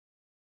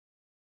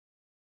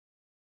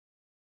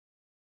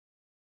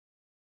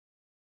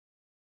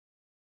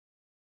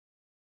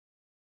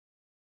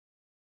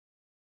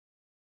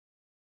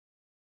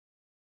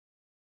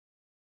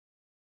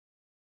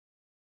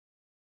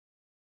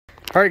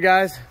All right,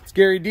 guys, it's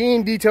Garry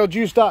Dean,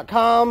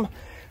 detailjuice.com. I'm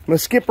gonna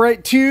skip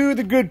right to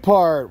the good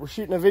part. We're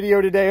shooting a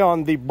video today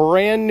on the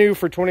brand new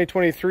for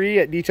 2023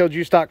 at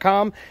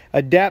detailjuice.com,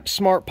 Adapt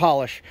Smart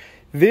Polish.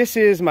 This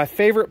is my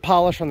favorite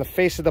polish on the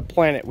face of the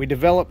planet. We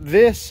developed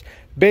this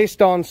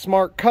based on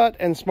smart cut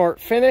and smart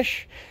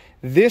finish.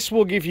 This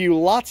will give you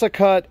lots of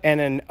cut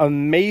and an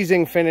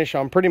amazing finish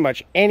on pretty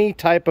much any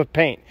type of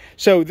paint.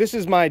 So this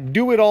is my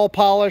do-it-all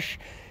polish.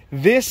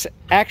 This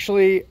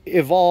actually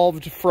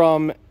evolved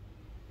from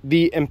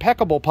the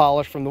impeccable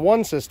polish from the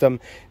One system.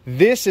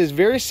 This is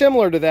very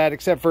similar to that,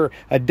 except for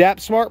Adapt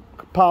Smart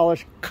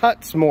Polish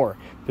cuts more.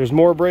 There's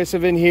more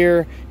abrasive in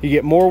here, you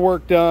get more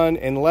work done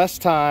in less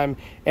time,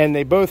 and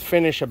they both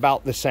finish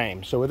about the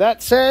same. So with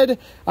that said,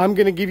 I'm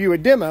gonna give you a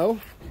demo.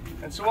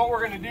 And so what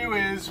we're gonna do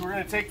is, we're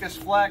gonna take this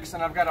flex,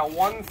 and I've got a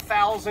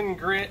 1000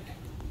 grit.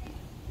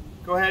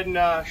 Go ahead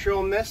and show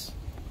them this.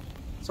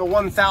 It's a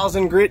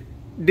 1000 grit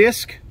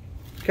disc,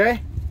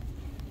 okay?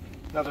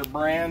 Another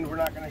brand we're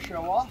not gonna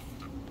show off.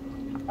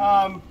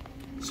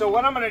 So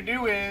what I'm going to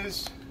do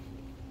is,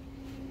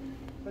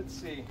 let's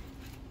see,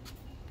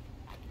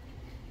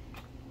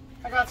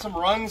 I got some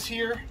runs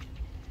here.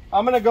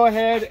 I'm going to go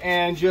ahead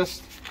and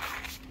just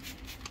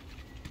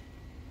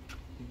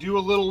do a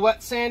little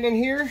wet sand in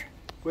here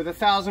with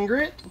 1000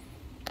 grit.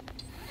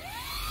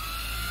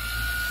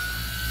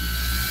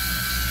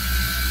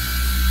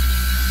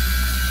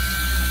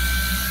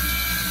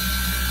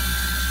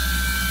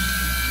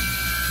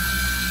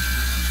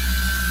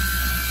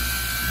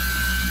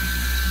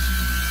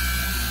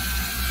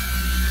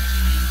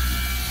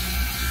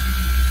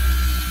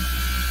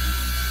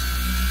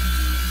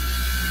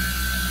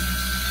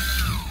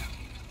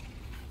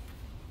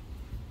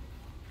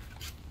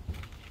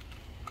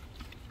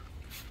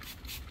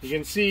 You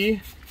can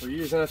see we're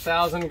using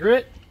 1000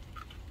 grit,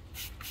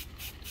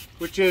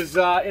 which is,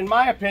 in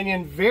my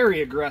opinion,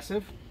 very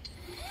aggressive.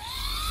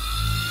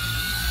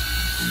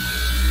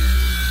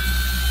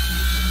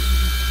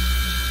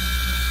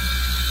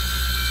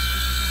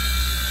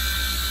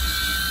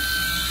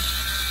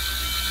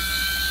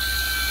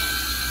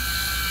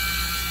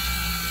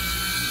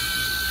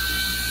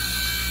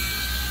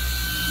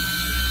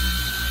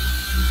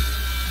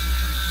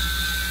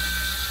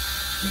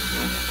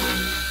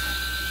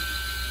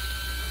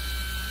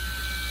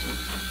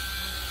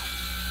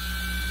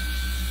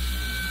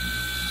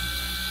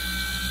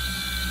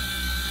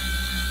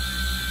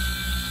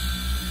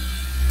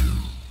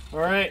 All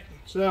right,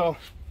 so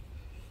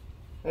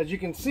as you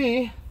can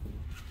see,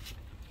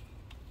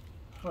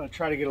 I'm going to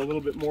try to get a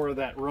little bit more of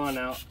that run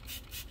out.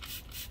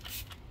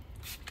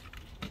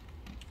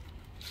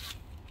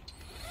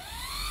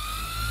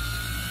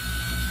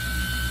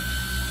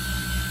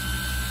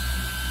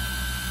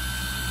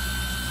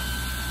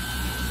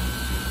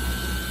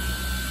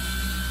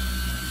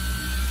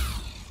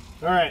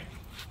 All right.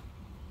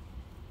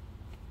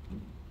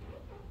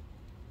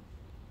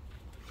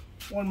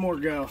 One more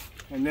go,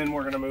 and then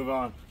we're going to move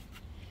on.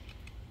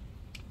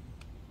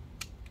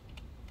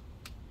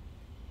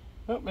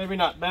 Oh, maybe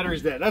not.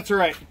 Battery's dead. That's all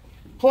right.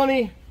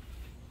 Plenty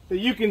that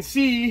you can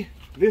see.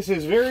 This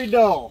is very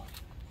dull.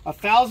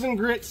 1000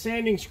 grit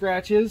sanding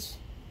scratches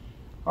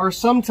are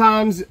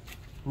sometimes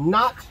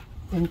not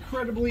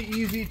incredibly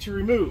easy to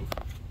remove.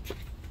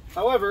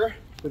 However,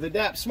 with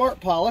Adapt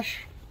Smart Polish,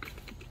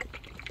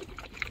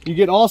 you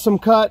get awesome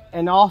cut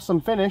and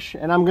awesome finish,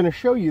 and I'm going to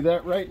show you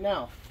that right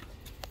now.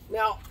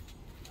 Now,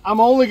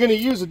 I'm only going to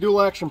use a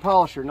dual action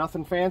polisher,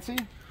 nothing fancy.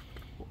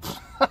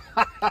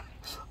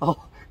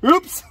 Oh,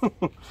 oops, got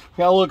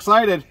a little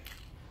excited.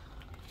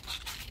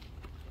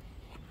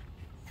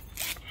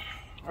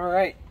 All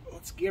right,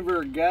 let's give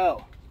her a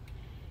go.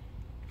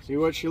 See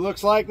what she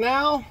looks like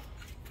now.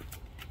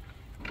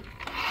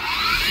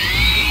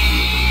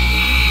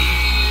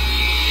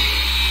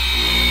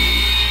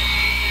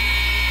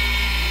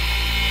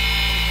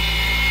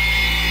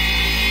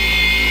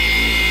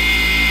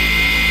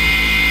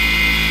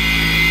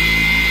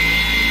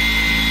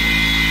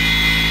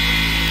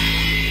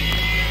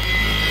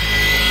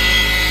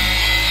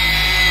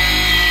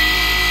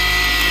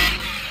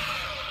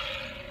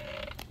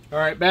 All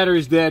right,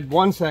 battery's dead.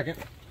 1 second.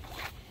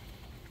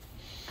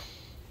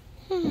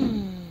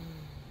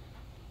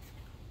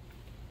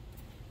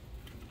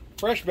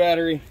 Fresh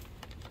battery.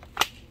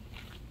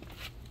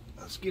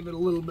 Let's give it a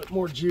little bit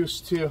more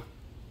juice too.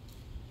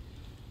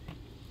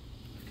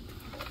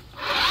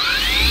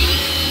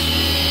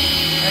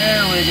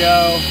 There we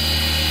go.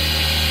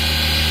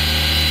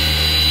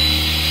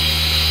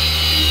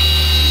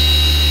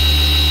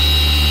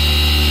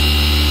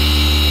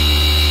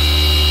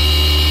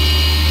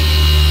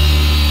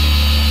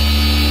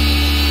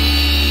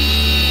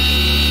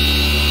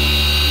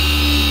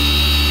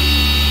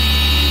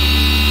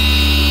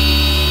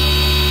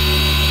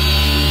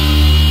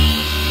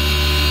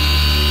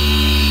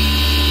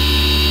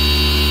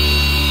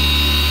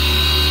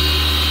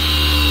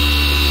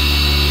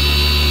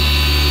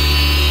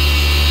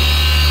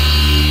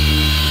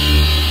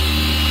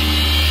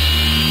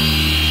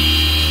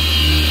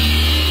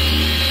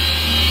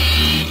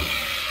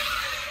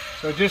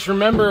 just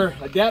remember,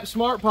 Adapt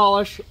Smart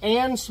Polish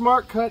and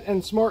Smart Cut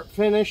and Smart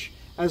Finish,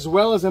 as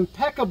well as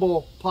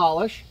Impeccable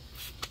Polish,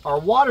 are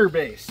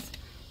water-based.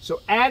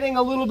 So adding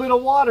a little bit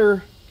of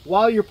water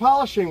while you're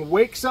polishing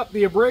wakes up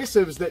the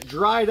abrasives that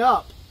dried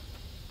up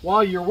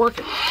while you're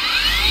working.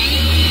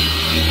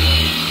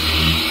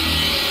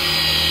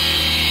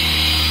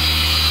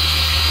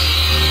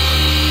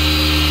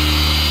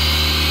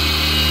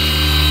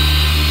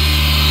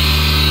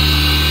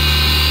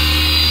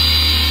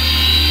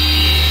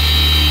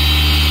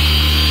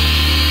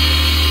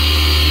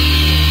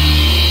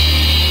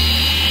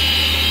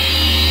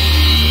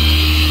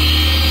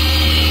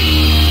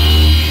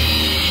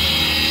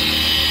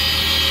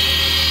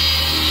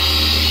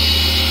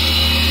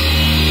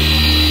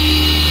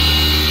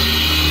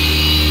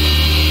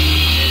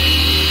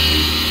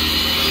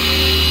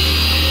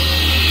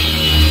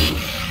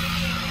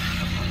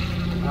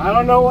 I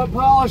don't know what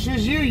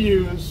polishes you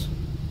use,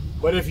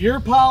 but if your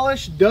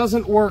polish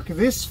doesn't work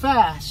this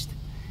fast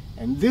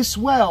and this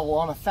well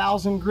on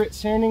 1,000 grit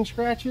sanding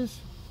scratches,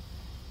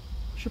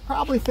 you should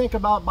probably think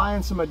about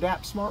buying some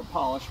Adapt Smart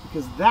Polish,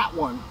 because that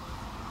one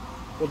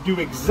will do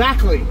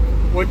exactly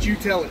what you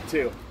tell it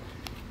to.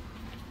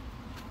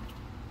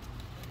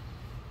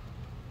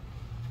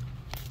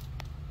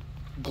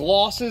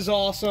 Gloss is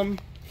awesome.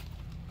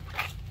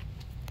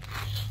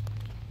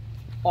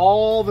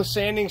 All the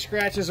sanding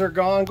scratches are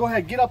gone. Go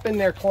ahead, get up in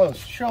there close.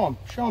 Show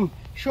them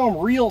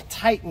real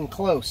tight and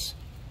close.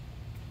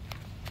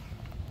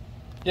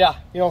 Yeah,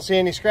 you don't see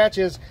any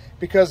scratches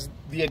because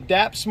the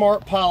Adapt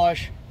Smart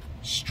Polish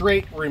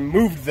straight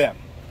removed them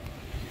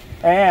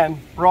and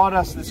brought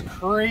us this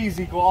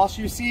crazy gloss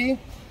you see.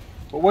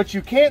 But what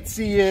you can't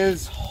see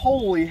is,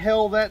 holy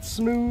hell, that's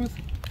smooth.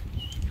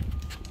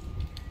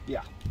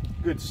 Yeah,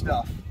 good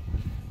stuff.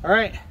 All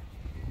right.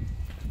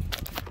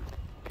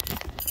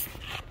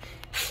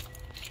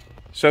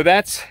 So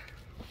that's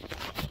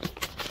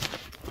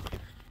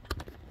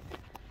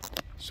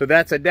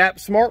Adapt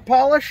Smart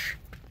Polish,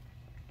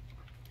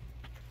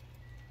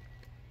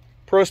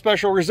 Pro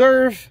Special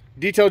Reserve,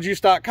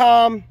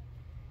 DetailJuice.com.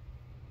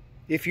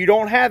 If you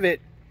don't have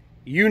it,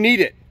 you need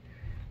it.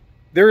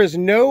 There is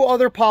no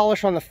other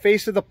polish on the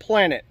face of the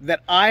planet that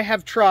I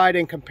have tried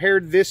and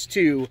compared this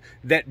to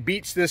that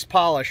beats this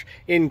polish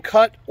in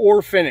cut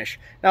or finish.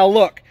 Now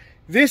look,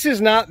 this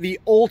is not the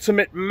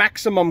ultimate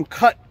maximum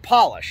cut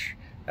polish.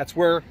 That's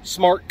where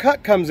Smart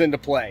Cut comes into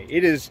play.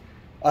 It is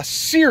a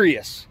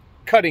serious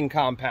cutting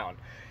compound.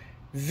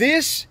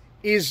 This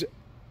is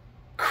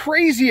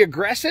crazy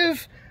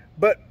aggressive,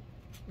 but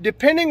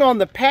depending on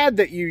the pad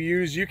that you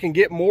use, you can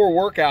get more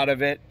work out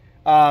of it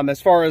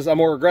as far as a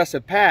more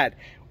aggressive pad.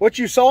 What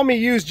you saw me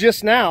use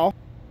just now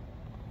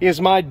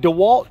is my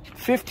DeWalt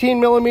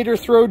 15mm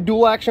throw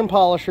dual action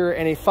polisher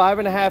and a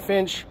 5.5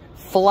 inch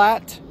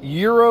flat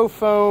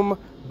Eurofoam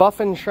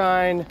Buff and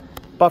Shine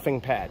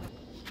buffing pad.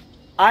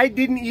 I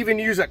didn't even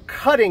use a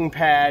cutting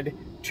pad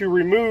to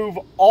remove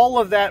all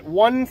of that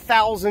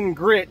 1,000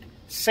 grit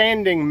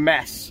sanding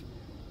mess.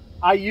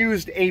 I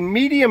used a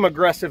medium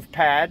aggressive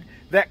pad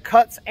that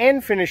cuts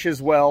and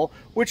finishes well,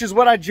 which is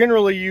what I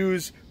generally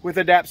use with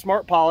Adapt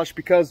Smart Polish,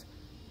 because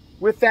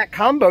with that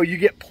combo you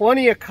get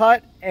plenty of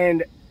cut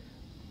and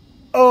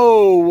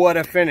oh, what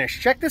a finish.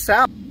 Check this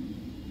out.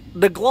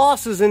 The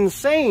gloss is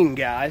insane,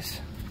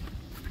 guys.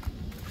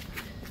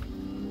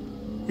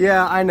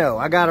 Yeah, I know,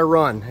 I gotta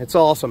run. It's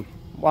awesome.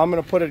 Well, I'm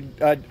going to put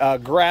a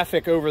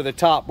graphic over the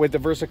top with the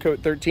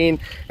VersaCoat 13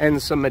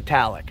 and some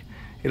metallic.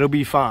 It'll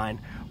be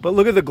fine. But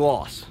look at the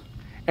gloss.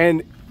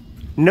 And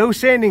no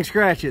sanding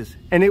scratches.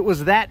 And it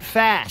was that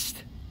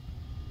fast.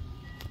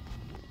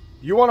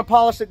 You want a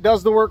polish that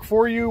does the work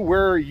for you,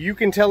 where you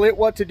can tell it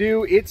what to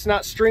do. It's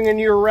not stringing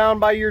you around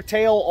by your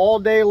tail all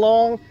day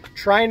long,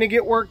 trying to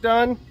get work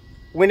done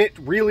when it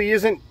really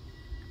isn't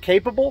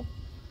capable.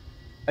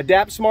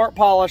 Adapt Smart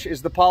Polish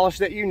is the polish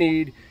that you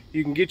need.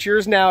 You can get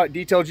yours now at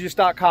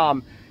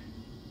DetailJuice.com.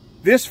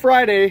 This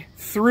Friday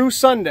through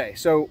Sunday,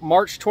 so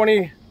March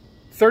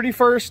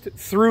 31st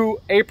through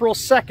April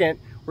 2nd,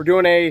 we're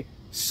doing a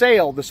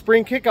sale, the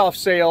spring kickoff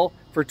sale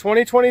for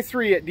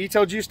 2023 at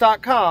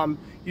DetailJuice.com.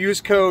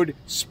 Use code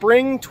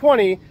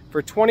SPRING20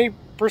 for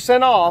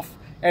 20% off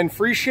and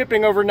free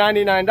shipping over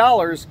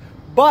 $99.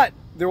 But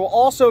there will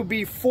also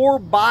be 4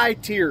 buy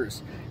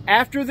tiers.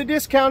 After the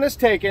discount is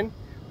taken,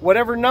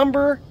 whatever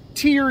number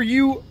tier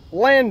you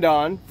land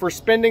on for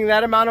spending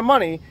that amount of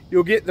money,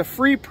 you'll get the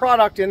free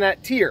product in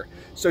that tier.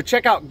 So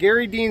check out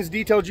Garry Dean's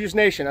Detail Juice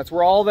Nation. That's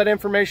where all that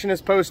information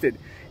is posted.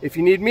 If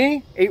you need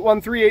me,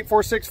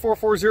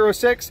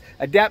 813-846-4406,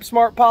 Adapt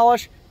Smart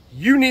Polish.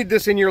 You need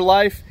this in your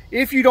life.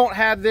 If you don't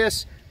have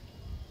this,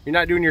 you're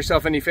not doing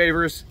yourself any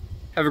favors.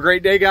 Have a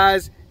great day,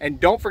 guys. And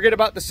don't forget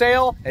about the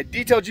sale at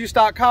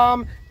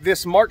DetailJuice.com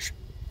this March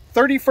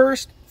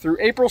 31st through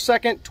April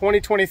 2nd,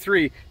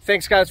 2023.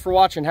 Thanks, guys, for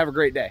watching. Have a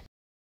great day.